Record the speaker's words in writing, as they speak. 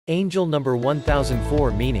Angel number 1004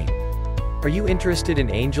 meaning. Are you interested in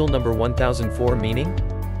angel number 1004 meaning?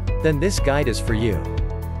 Then this guide is for you.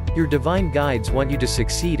 Your divine guides want you to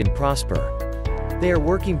succeed and prosper. They are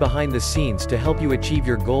working behind the scenes to help you achieve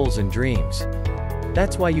your goals and dreams.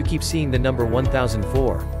 That's why you keep seeing the number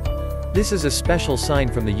 1004. This is a special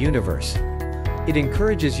sign from the universe. It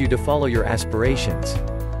encourages you to follow your aspirations.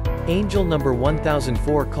 Angel number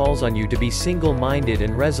 1004 calls on you to be single-minded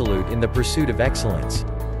and resolute in the pursuit of excellence.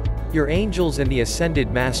 Your angels and the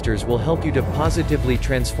ascended masters will help you to positively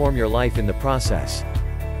transform your life in the process.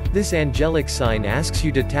 This angelic sign asks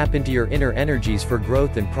you to tap into your inner energies for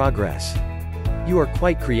growth and progress. You are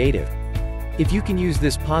quite creative. If you can use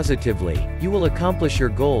this positively, you will accomplish your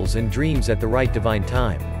goals and dreams at the right divine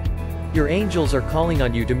time. Your angels are calling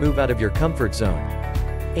on you to move out of your comfort zone.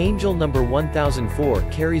 Angel number 1004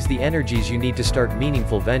 carries the energies you need to start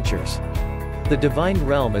meaningful ventures. The divine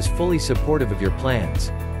realm is fully supportive of your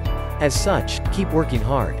plans. As such, keep working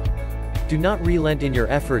hard. Do not relent in your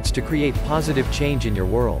efforts to create positive change in your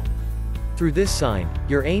world. Through this sign,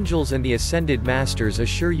 your angels and the ascended masters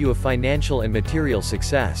assure you of financial and material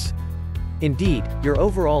success. Indeed, your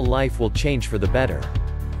overall life will change for the better.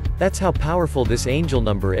 That's how powerful this angel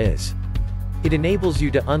number is. It enables you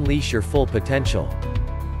to unleash your full potential.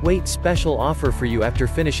 Wait, special offer for you after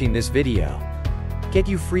finishing this video. Get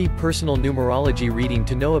you free personal numerology reading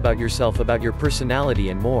to know about yourself, about your personality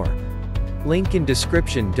and more. Link in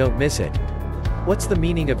description, don't miss it. What's the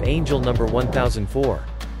meaning of angel number 1004?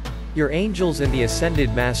 Your angels and the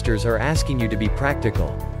ascended masters are asking you to be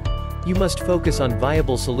practical. You must focus on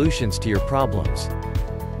viable solutions to your problems.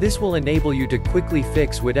 This will enable you to quickly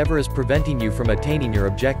fix whatever is preventing you from attaining your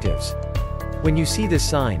objectives. When you see this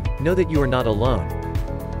sign, know that you are not alone.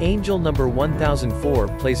 Angel number 1004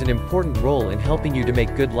 plays an important role in helping you to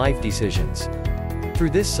make good life decisions. Through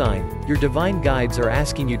this sign, your divine guides are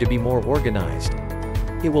asking you to be more organized.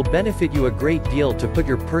 It will benefit you a great deal to put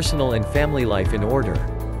your personal and family life in order.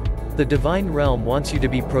 The divine realm wants you to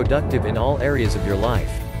be productive in all areas of your life.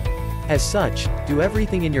 As such, do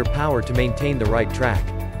everything in your power to maintain the right track.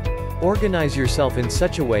 Organize yourself in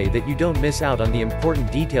such a way that you don't miss out on the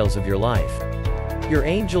important details of your life. Your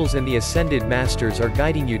angels and the ascended masters are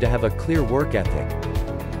guiding you to have a clear work ethic.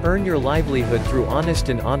 Earn your livelihood through honest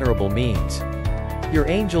and honorable means. Your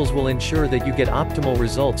angels will ensure that you get optimal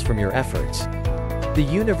results from your efforts. The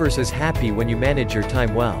universe is happy when you manage your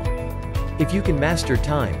time well. If you can master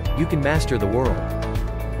time, you can master the world.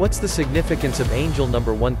 What's the significance of angel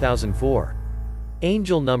number 1004?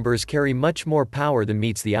 Angel numbers carry much more power than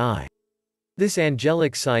meets the eye. This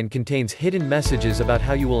angelic sign contains hidden messages about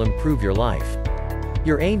how you will improve your life.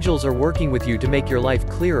 Your angels are working with you to make your life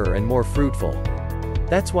clearer and more fruitful.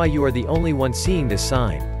 That's why you are the only one seeing this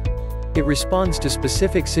sign. It responds to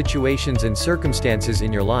specific situations and circumstances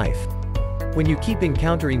in your life. When you keep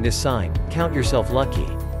encountering this sign, count yourself lucky.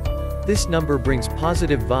 This number brings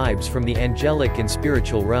positive vibes from the angelic and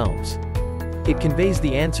spiritual realms. It conveys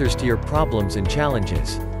the answers to your problems and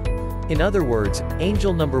challenges. In other words,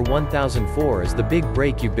 angel number 1004 is the big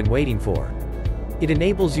break you've been waiting for. It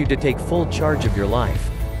enables you to take full charge of your life.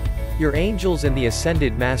 Your angels and the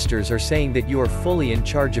ascended masters are saying that you are fully in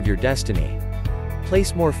charge of your destiny.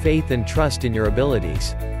 Place more faith and trust in your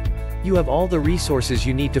abilities. You have all the resources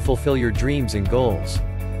you need to fulfill your dreams and goals.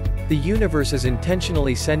 The universe is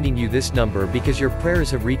intentionally sending you this number because your prayers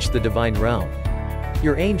have reached the divine realm.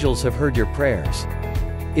 Your angels have heard your prayers.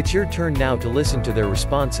 It's your turn now to listen to their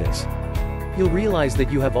responses. You'll realize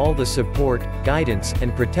that you have all the support, guidance,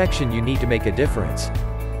 and protection you need to make a difference.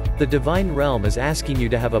 The divine realm is asking you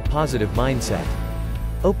to have a positive mindset.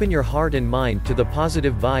 Open your heart and mind to the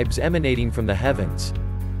positive vibes emanating from the heavens.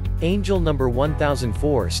 Angel number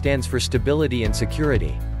 1004 stands for stability and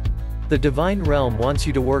security. The divine realm wants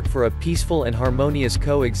you to work for a peaceful and harmonious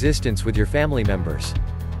coexistence with your family members.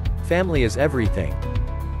 Family is everything.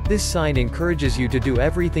 This sign encourages you to do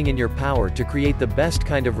everything in your power to create the best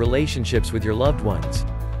kind of relationships with your loved ones.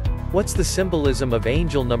 What's the symbolism of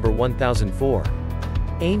angel number 1004?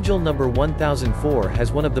 Angel number 1004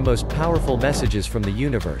 has one of the most powerful messages from the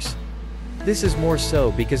universe. This is more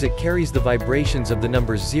so because it carries the vibrations of the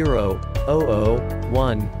numbers 0, 00,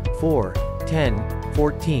 1, 4, 10,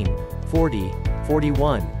 14, 40,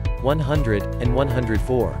 41, 100, and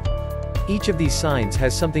 104. Each of these signs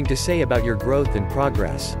has something to say about your growth and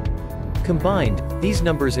progress. Combined, these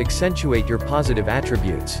numbers accentuate your positive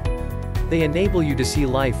attributes. They enable you to see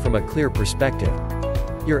life from a clear perspective.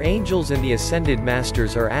 Your angels and the ascended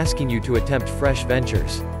masters are asking you to attempt fresh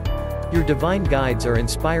ventures. Your divine guides are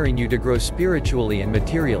inspiring you to grow spiritually and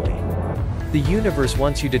materially. The universe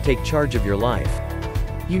wants you to take charge of your life.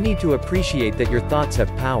 You need to appreciate that your thoughts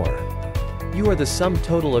have power. You are the sum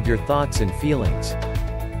total of your thoughts and feelings.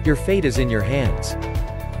 Your fate is in your hands.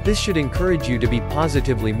 This should encourage you to be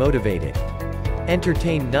positively motivated.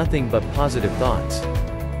 Entertain nothing but positive thoughts.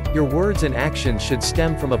 Your words and actions should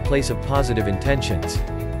stem from a place of positive intentions.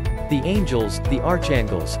 The angels, the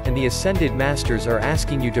archangels, and the ascended masters are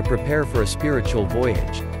asking you to prepare for a spiritual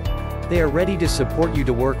voyage. They are ready to support you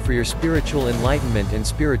to work for your spiritual enlightenment and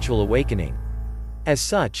spiritual awakening. As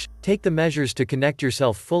such, take the measures to connect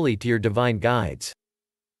yourself fully to your divine guides.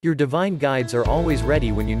 Your divine guides are always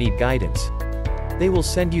ready when you need guidance. They will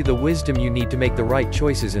send you the wisdom you need to make the right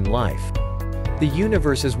choices in life. The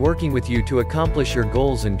universe is working with you to accomplish your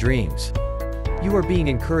goals and dreams. You are being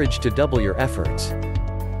encouraged to double your efforts.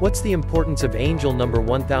 What's the importance of angel number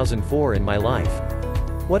 1004 in my life?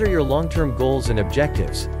 What are your long-term goals and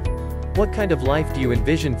objectives? What kind of life do you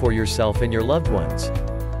envision for yourself and your loved ones?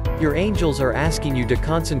 Your angels are asking you to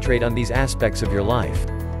concentrate on these aspects of your life.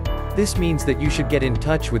 This means that you should get in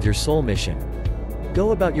touch with your soul mission.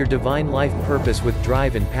 Go about your divine life purpose with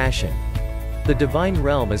drive and passion. The divine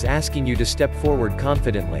realm is asking you to step forward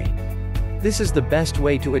confidently. This is the best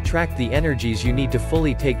way to attract the energies you need to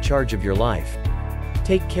fully take charge of your life.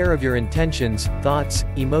 Take care of your intentions, thoughts,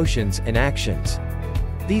 emotions, and actions.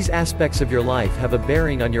 These aspects of your life have a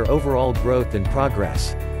bearing on your overall growth and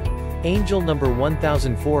progress. Angel number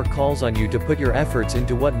 1004 calls on you to put your efforts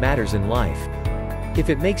into what matters in life. If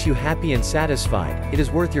it makes you happy and satisfied, it is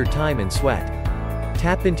worth your time and sweat.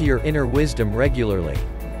 Tap into your inner wisdom regularly.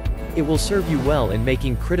 It will serve you well in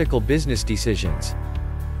making critical business decisions.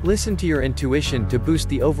 Listen to your intuition to boost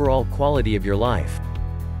the overall quality of your life.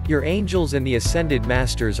 Your angels and the ascended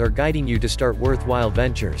masters are guiding you to start worthwhile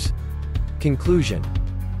ventures. Conclusion.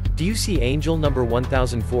 Do you see angel number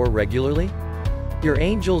 1004 regularly? Your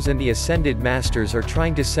angels and the ascended masters are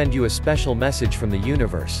trying to send you a special message from the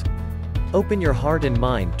universe. Open your heart and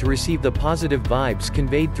mind to receive the positive vibes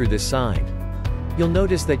conveyed through this sign. You'll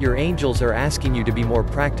notice that your angels are asking you to be more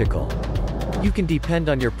practical. You can depend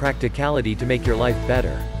on your practicality to make your life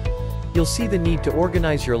better. You'll see the need to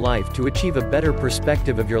organize your life to achieve a better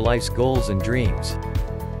perspective of your life's goals and dreams.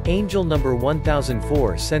 Angel number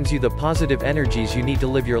 1004 sends you the positive energies you need to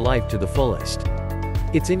live your life to the fullest.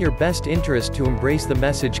 It's in your best interest to embrace the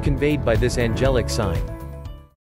message conveyed by this angelic sign.